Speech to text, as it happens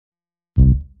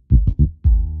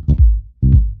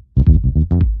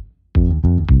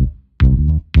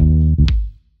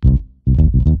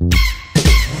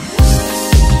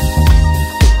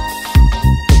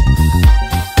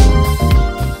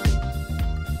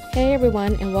Hey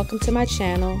everyone, and welcome to my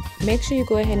channel. Make sure you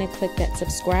go ahead and click that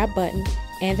subscribe button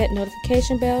and that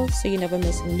notification bell so you never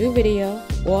miss a new video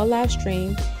or a live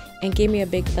stream, and give me a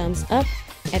big thumbs up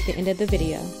at the end of the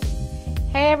video.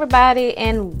 Hey everybody,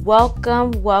 and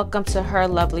welcome to Her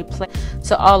Lovely Plan.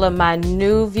 To all of my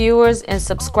new viewers and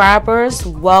subscribers,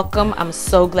 welcome. I'm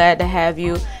so glad to have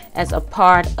you as a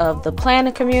part of the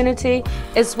planning community,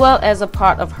 as well as a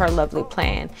part of Her Lovely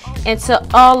Plan. And to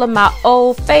all of my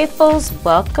old faithfuls,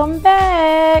 welcome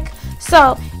back.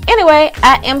 So anyway,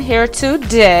 I am here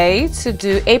today to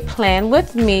do a plan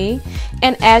with me,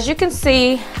 and as you can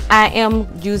see, I am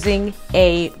using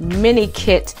a mini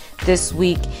kit this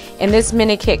week, and this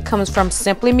mini kit comes from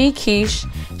Simply Me Kish.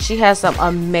 She has some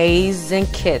amazing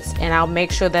kits, and I'll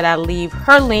make sure that I leave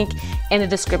her link in the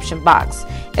description box.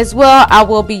 As well, I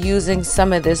will be using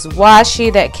some of this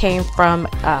washi that came from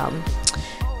I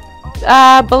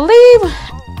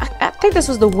think this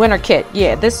was the winter kit.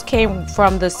 Yeah, this came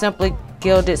from the Simply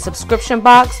Gilded subscription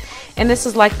box, and this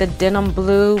is like the denim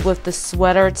blue with the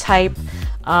sweater type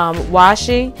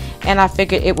washi, and I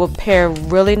figured it would pair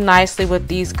really nicely with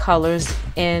these colors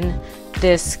in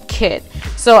this kit.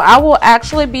 So I will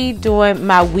actually be doing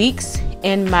my weeks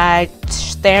in my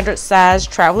standard size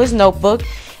traveler's notebook,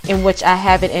 in which I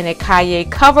have it in a cahier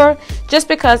cover, just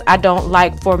because I don't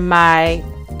like for my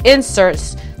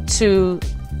inserts to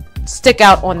stick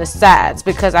out on the sides,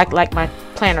 because I like my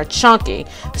planner chunky.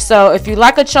 So if you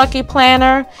like a chunky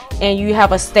planner and you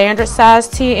have a standard size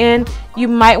TN, you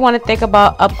might want to think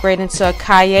about upgrading to a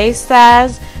cahier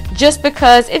size, just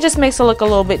because it just makes it look a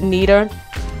little bit neater.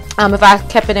 If I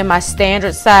kept it in my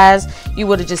standard size, you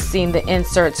would have just seen the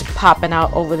inserts popping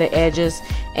out over the edges,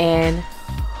 and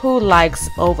who likes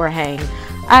overhang?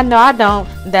 I know I don't.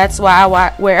 That's why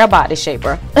I wear a body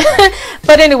shaper.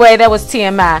 But anyway, that was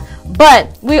TMI.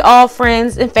 But we all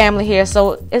friends and family here,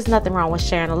 so there's nothing wrong with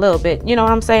sharing a little bit. You know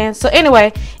what I'm saying? So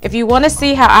anyway, if you want to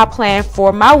see how I plan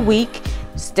for my week,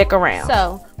 stick around.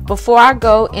 So before I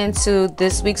go into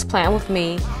this week's plan with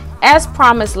me, as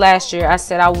promised last year, I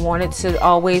said I wanted to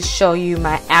always show you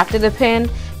my after the pen,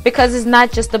 because it's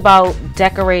not just about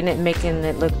decorating it, making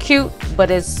it look cute, but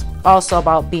it's also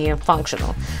about being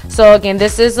functional. So again,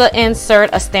 this is an insert,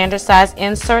 a standard size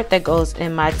insert that goes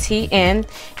in my TN,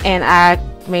 and I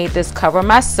made this cover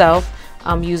myself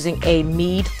using a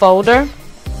mead folder.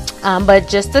 But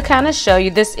just to kind of show you,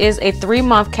 this is a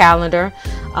 3-month calendar,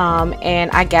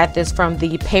 and I got this from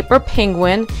the Paper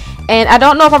Penguin, and I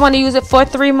don't know if I'm going to use it for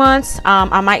 3 months.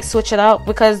 I might switch it out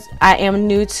because I am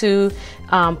new to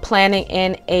planning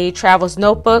in a traveler's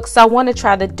notebook, so I want to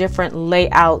try the different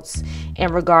layouts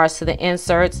in regards to the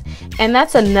inserts. And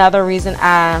that's another reason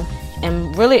I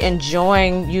am really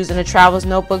enjoying using the traveler's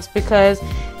notebooks, because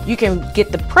you can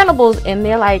get the printables and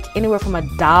they're like anywhere from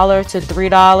 $1 to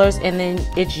 $3, and then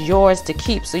it's yours to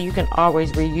keep, so you can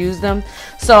always reuse them.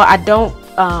 So I don't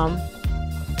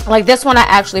like this one I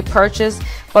actually purchased,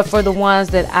 but for the ones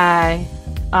that I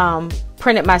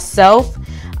printed myself,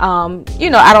 you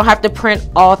know, I don't have to print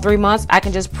all 3 months. I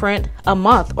can just print a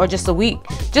month or just a week,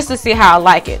 just to see how I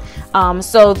like it.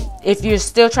 So if you're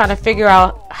still trying to figure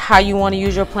out how you want to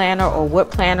use your planner or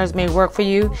what planners may work for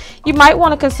you, you might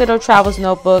want to consider a traveler's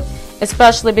notebook,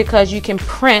 especially because you can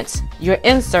print your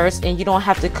inserts and you don't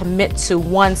have to commit to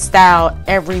one style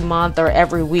every month or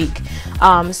every week.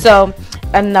 So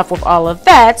enough with all of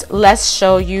that, let's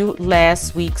show you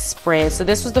last week's spread. So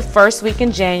this was the first week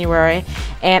in January,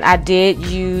 and I did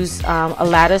use a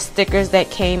lot of stickers that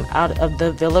came out of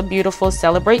the Villa Beautiful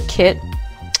Celebrate kit.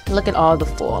 Look at all the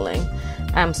foiling.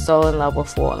 I'm so in love with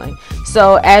foiling.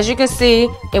 So as you can see,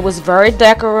 it was very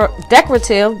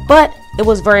decorative, but it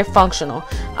was very functional.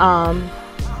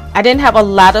 I didn't have a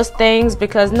lot of things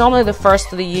because normally the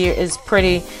first of the year is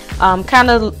pretty kind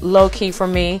of low-key for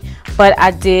me, but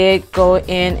I did go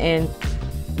in and,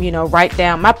 you know, write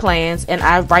down my plans, and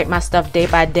I write my stuff day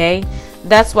by day.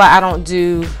 That's why I don't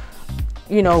do,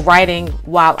 you know, writing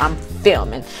while I'm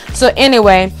filming. So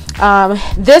anyway,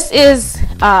 this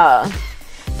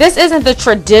isn't the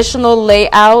traditional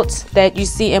layout that you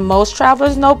see in most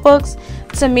travelers notebooks.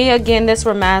 To me, again, this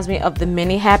reminds me of the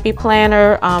Mini Happy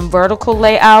Planner vertical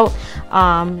layout,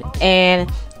 and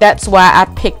that's why I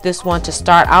picked this one to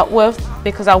start out with,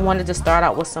 because I wanted to start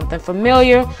out with something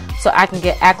familiar so I can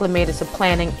get acclimated to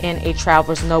planning in a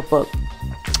traveler's notebook.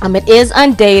 It is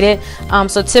undated,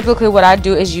 so typically what I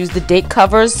do is use the date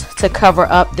covers to cover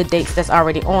up the dates that's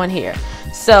already on here.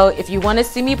 So if you want to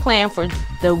see me plan for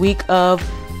the week of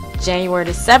January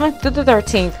the 7th through the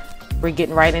 13th, we're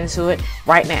getting right into it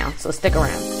right now, so stick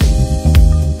around.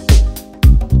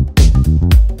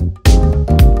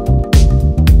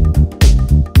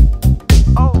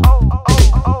 Oh, oh,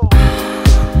 oh, oh.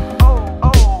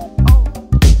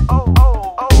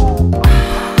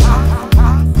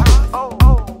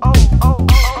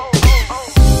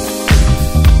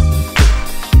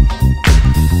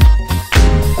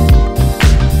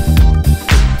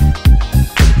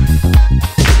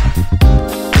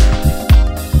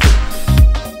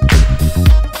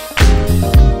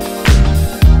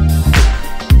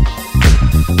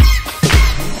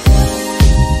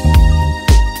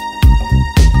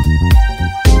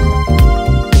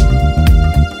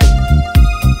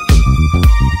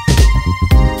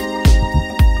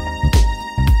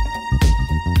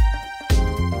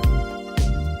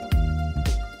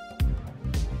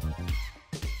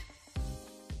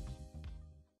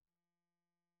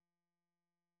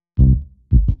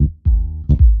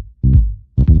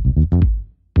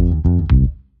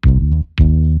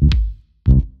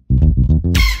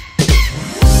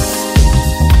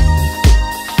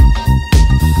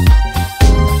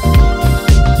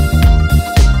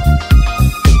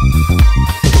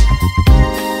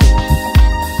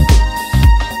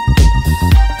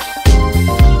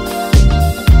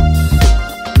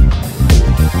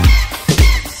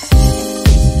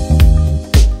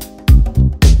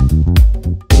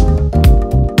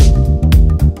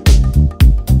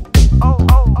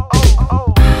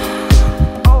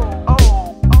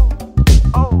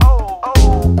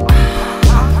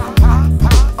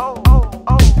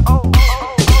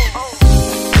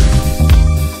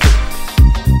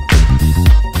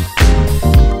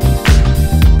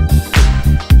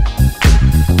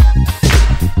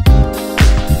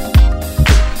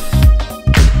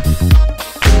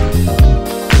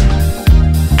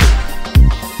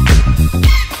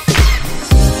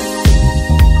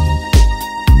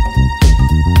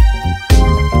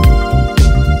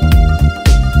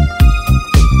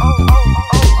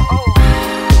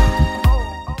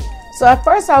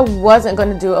 first I wasn't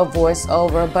going to do a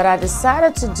voiceover, but I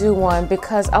decided to do one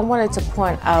because I wanted to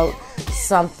point out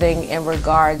something in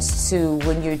regards to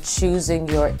when you're choosing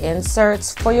your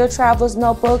inserts for your traveler's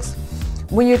notebooks.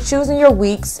 When you're choosing your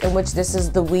weeks, in which this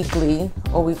is the weekly,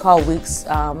 or we call weeks,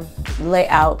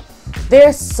 layout,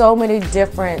 there's so many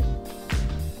different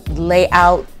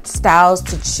layout styles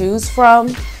to choose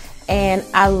from. And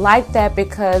I like that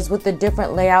because with the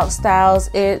different layout styles,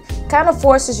 it kind of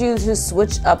forces you to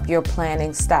switch up your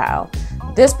planning style.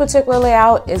 This particular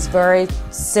layout is very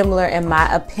similar, in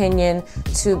my opinion,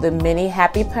 to the mini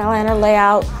Happy Planner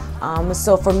layout.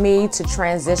 So for me to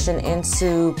transition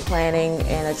into planning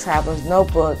in a traveler's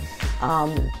notebook,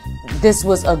 this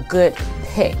was a good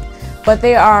pick. But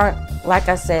there are, like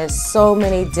I said, so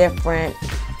many different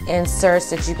inserts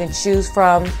that you can choose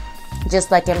from.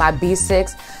 Just like in my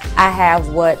B6, I have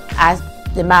what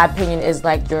in my opinion, is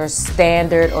like your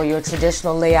standard or your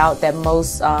traditional layout that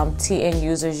most TN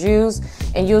users use.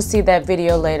 And you'll see that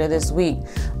video later this week.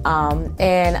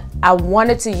 And I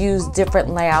wanted to use different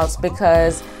layouts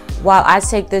because while I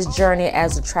take this journey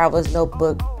as a traveler's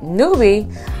notebook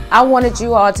newbie, I wanted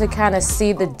you all to kind of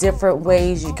see the different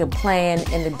ways you can plan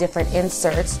in the different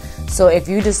inserts. So if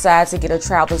you decide to get a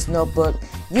traveler's notebook,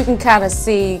 you can kind of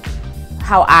see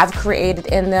how I've created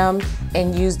in them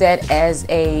and use that as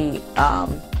a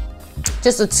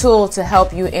just a tool to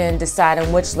help you in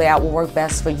deciding which layout will work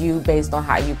best for you based on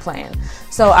how you plan.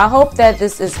 So I hope that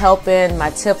this is helping. My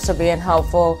tips are being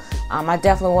helpful. I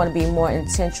definitely want to be more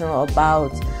intentional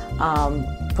about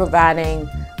providing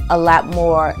a lot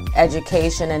more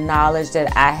education and knowledge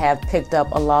that I have picked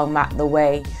up along the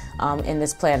way in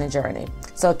this planning journey.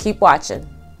 So keep watching.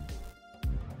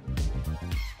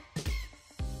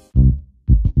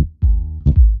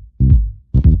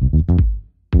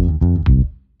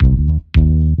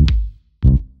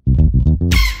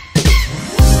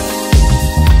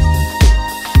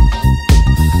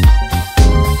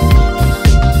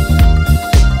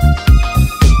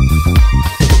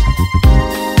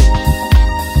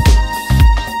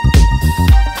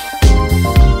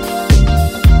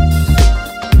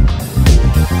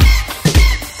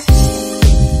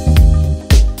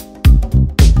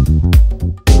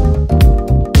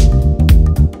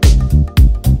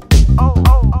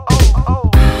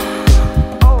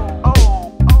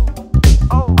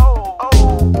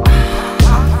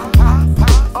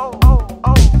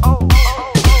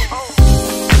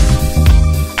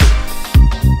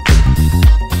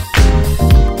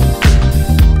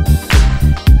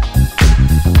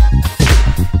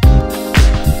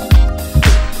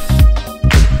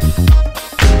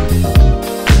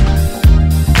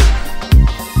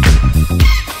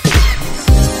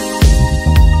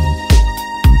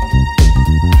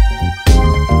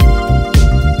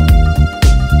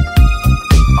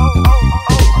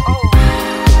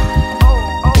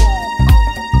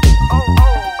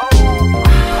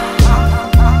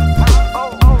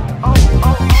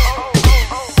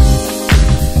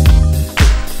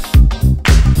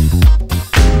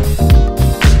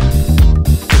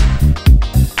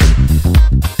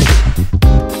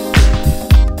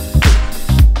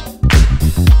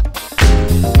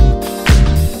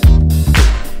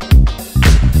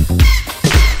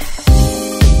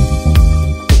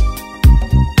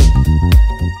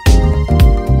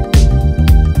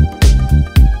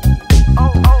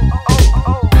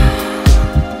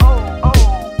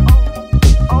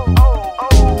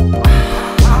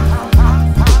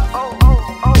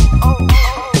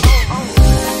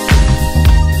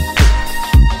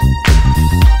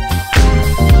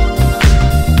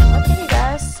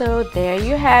 So there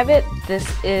you have it. This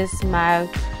is my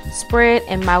spread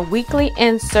and my weekly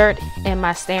insert in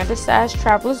my standard size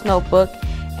traveler's notebook,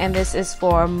 and this is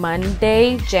for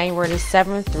Monday, January the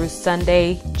 7th through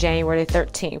Sunday, January the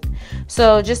 13th.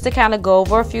 So just to kind of go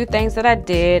over a few things that I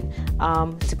did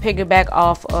to piggyback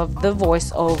off of the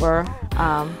voiceover,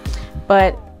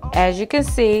 but as you can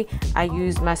see, I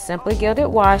used my Simply Gilded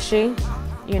washi.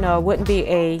 You know, it wouldn't be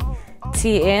a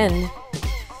TN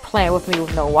plan with me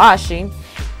with no washing.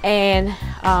 And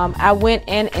I went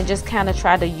in and just kind of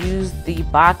tried to use the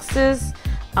boxes,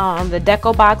 the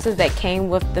deco boxes that came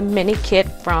with the mini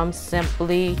kit from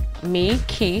Simply Me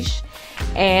Kish.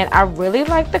 And I really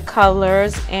like the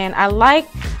colors, and I like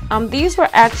these were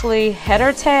actually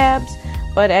header tabs,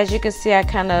 but as you can see, I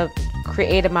kind of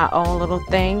created my own little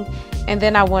thing. And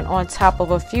then I went on top of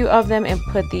a few of them and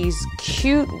put these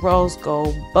cute rose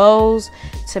gold bows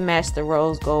to match the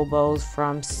rose gold bows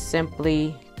from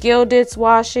Simply Gilded's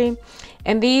washi.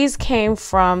 And these came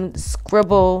from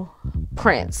Scribble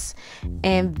Prints,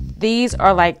 and these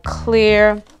are like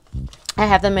clear. I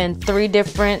have them in 3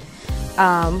 different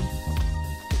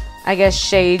I guess,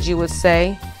 shades you would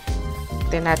say.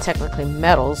 They're not technically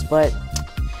metals, but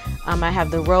I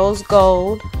have the rose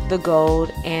gold, the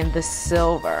gold, and the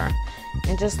silver.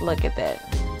 And just look at that.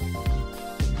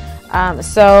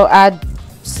 So I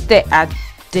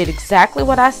did exactly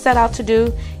what I set out to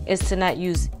do, is to not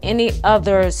use any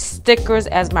other stickers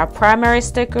as my primary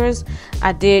stickers.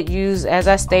 I did use, as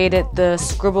I stated, the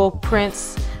Scribble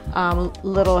Prints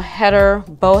little header,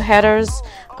 bow headers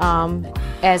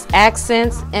as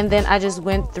accents, and then I just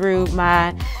went through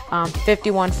my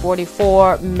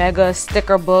 5144 mega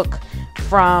sticker book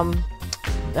from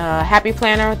Happy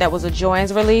Planner that was a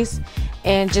Joann's release,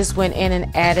 and just went in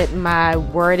and added my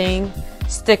wording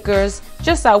stickers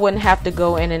just so I wouldn't have to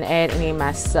go in and add any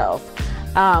myself.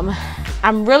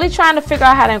 I'm really trying to figure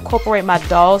out how to incorporate my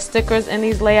doll stickers in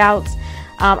these layouts.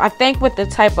 I think with the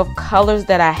type of colors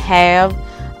that I have,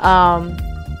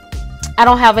 I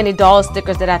don't have any doll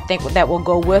stickers that I think that will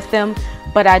go with them,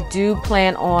 but I do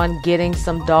plan on getting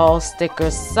some doll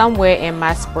stickers somewhere in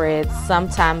my spread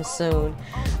sometime soon.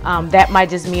 That might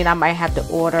just mean I might have to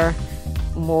order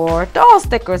more doll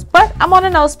stickers, but I'm on a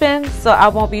no spin, so I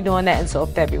won't be doing that until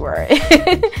February.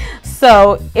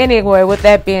 So anyway, with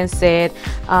that being said,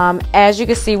 as you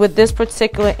can see with this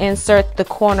particular insert, the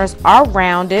corners are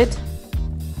rounded,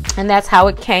 and that's how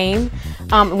it came.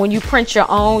 When you print your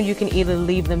own, you can either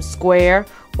leave them square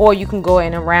or you can go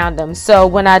in and round them. So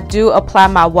when I do apply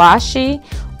my washi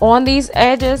on these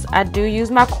edges, I do use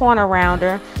my corner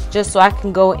rounder just so I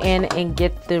can go in and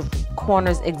get the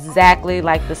corners exactly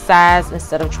like the size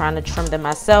instead of trying to trim them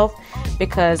myself,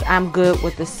 because I'm good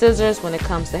with the scissors when it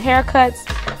comes to haircuts,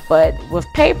 but with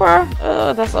paper,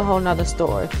 that's a whole nother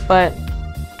story. But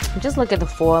just look at the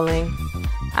foiling.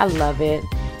 I love it.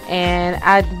 And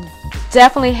I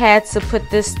definitely had to put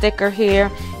this sticker here,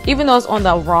 even though it's on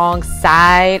the wrong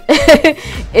side.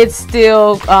 It's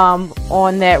still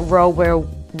on that row where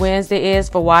Wednesday is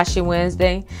for Washi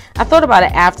Wednesday. I thought about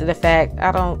it after the fact.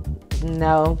 I don't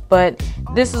know, but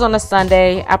this is on a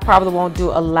Sunday. I probably won't do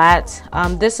a lot.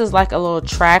 This is like a little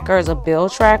tracker, it's a bill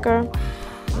tracker.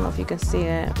 I don't know if you can see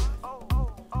it.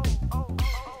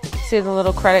 See the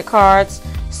little credit cards.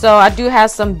 So I do have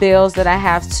some bills that I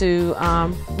have to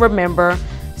remember.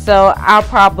 So I'll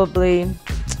probably,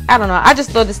 I don't know, I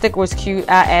just thought the sticker was cute.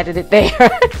 I added it there.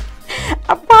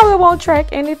 I probably won't track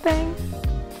anything.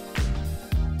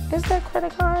 Is that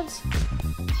credit cards?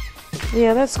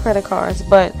 Yeah, that's credit cards.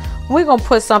 But we're going to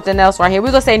put something else right here.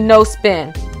 We're going to say no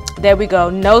spin. There we go.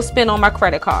 No spin on my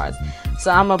credit cards.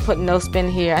 So I'm going to put no spin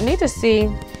here. I need to see.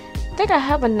 I think I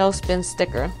have a no spin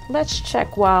sticker. Let's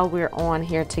check while we're on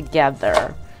here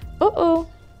together. Uh-oh.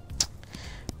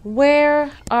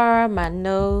 Where are my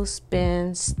no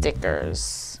spin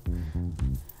stickers?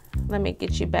 Let me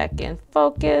get you back in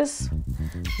focus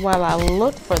while I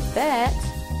look for that.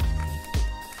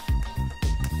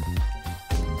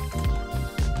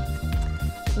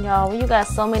 Y'all, when you got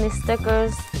so many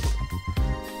stickers,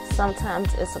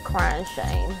 sometimes it's a crying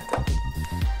shame.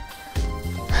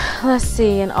 Let's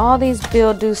see, and all these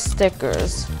bill due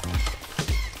stickers,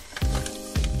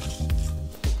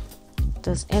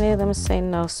 does any of them say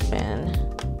no spin?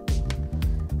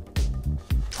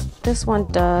 This one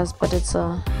does, but it's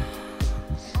got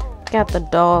the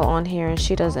doll on here and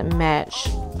she doesn't match.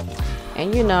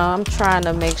 And you know, I'm trying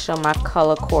to make sure my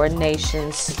color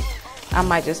coordinations, I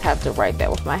might just have to write that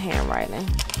with my handwriting.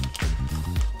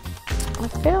 I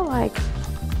feel like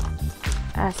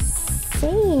I've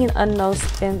seen a no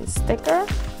spin sticker.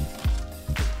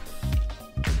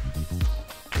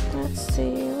 Let's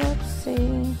see.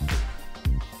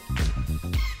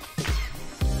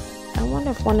 I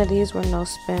wonder if one of these were no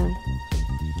spin.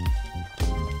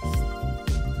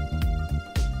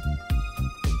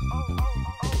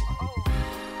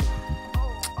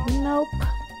 Nope.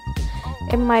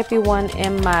 It might be one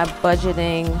in my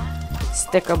budgeting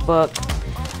sticker book.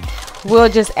 We'll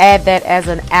just add that as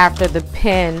an after the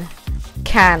pen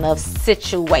kind of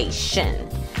situation,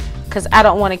 because I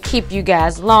don't want to keep you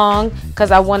guys long, because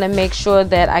I want to make sure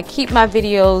that I keep my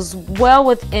videos well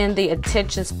within the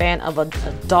attention span of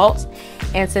adults.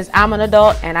 And since I'm an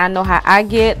adult and I know how I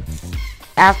get,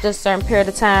 after a certain period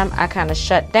of time I kind of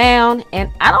shut down, and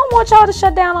I don't want y'all to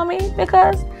shut down on me,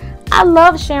 because I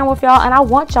love sharing with y'all and I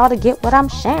want y'all to get what I'm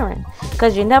sharing,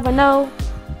 because you never know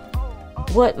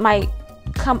what might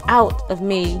come out of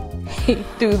me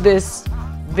through this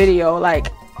video.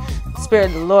 Like, Spirit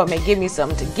of the Lord may give me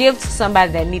something to give to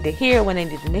somebody that need to hear it when they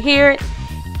need to hear it,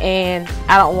 and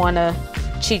I don't want to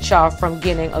cheat y'all from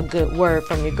getting a good word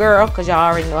from your girl, because y'all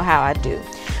already know how I do.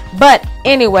 But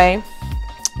anyway,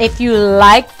 if you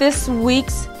like this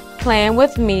week's Plan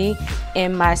With Me,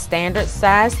 in my standard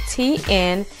size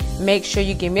TN, make sure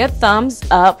you give me a thumbs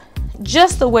up,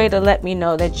 just a way to let me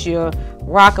know that you're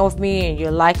rocking with me and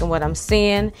you're liking what I'm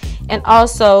seeing. And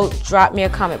also drop me a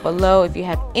comment below if you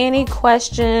have any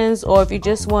questions, or if you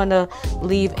just want to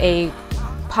leave a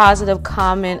positive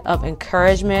comment of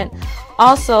encouragement.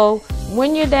 Also,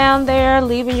 when you're down there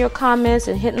leaving your comments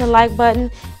and hitting the like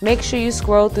button, make sure you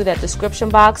scroll through that description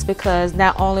box, because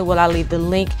not only will I leave the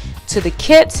link to the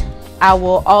kit, I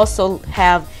will also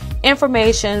have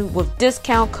information with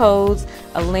discount codes,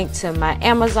 a link to my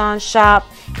Amazon shop,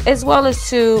 as well as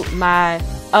to my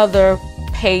other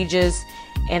pages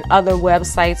and other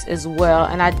websites as well.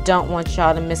 And I don't want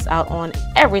y'all to miss out on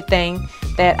everything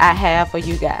that I have for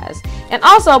you guys. And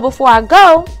also, before I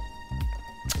go,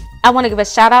 I want to give a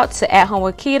shout out to At Home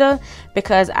with Keita,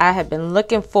 because I have been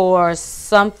looking for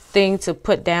something to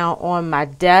put down on my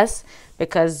desk,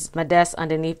 because my desk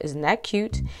underneath isn't that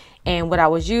cute, and what I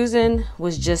was using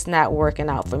was just not working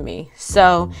out for me.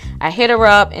 So I hit her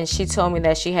up and she told me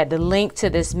that she had the link to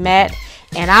this mat,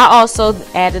 and I also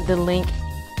added the link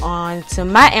on to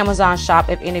my Amazon shop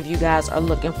if any of you guys are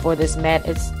looking for this mat.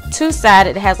 It's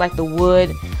two-sided. It has like the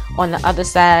wood on the other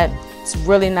side. It's a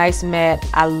really nice mat.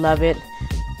 I love it.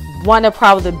 One of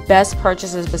probably the best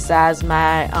purchases besides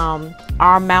my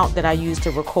arm mount that I use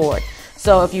to record.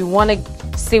 So if you want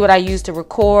to see what I use to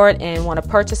record and want to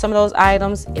purchase some of those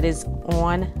items, it is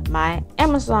on my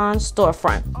Amazon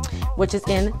storefront, which is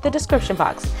in the description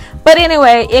box. But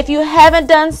anyway, if you haven't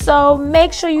done so,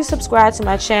 make sure you subscribe to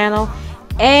my channel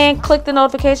and click the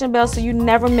notification bell so you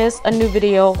never miss a new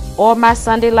video or my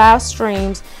Sunday live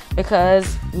streams,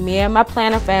 because me and my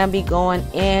planner fam be going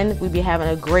in. We be having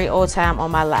a great old time on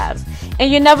my lives.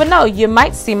 And you never know, you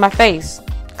might see my face,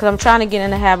 because I'm trying to get in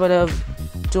the habit of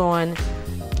doing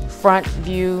front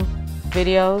view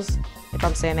videos, if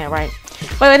I'm saying that right.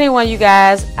 But anyway, you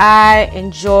guys, I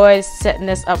enjoyed setting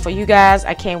this up for you guys.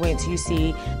 I can't wait until you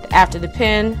see the After the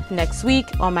Pen next week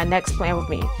on my next plan with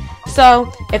me.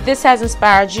 So if this has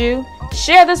inspired you,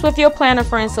 share this with your planner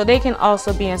friends so they can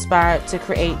also be inspired to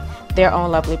create their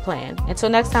own lovely plan. Until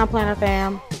next time, planner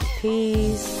fam,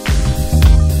 peace.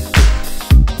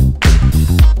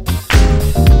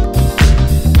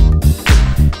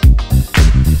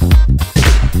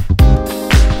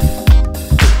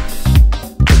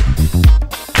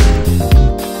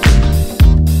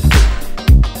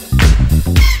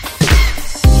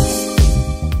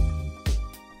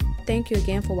 Thank you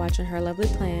again for watching Her Lovely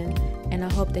Plan, and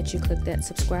I hope that you click that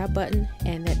subscribe button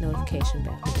and that notification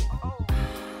bell.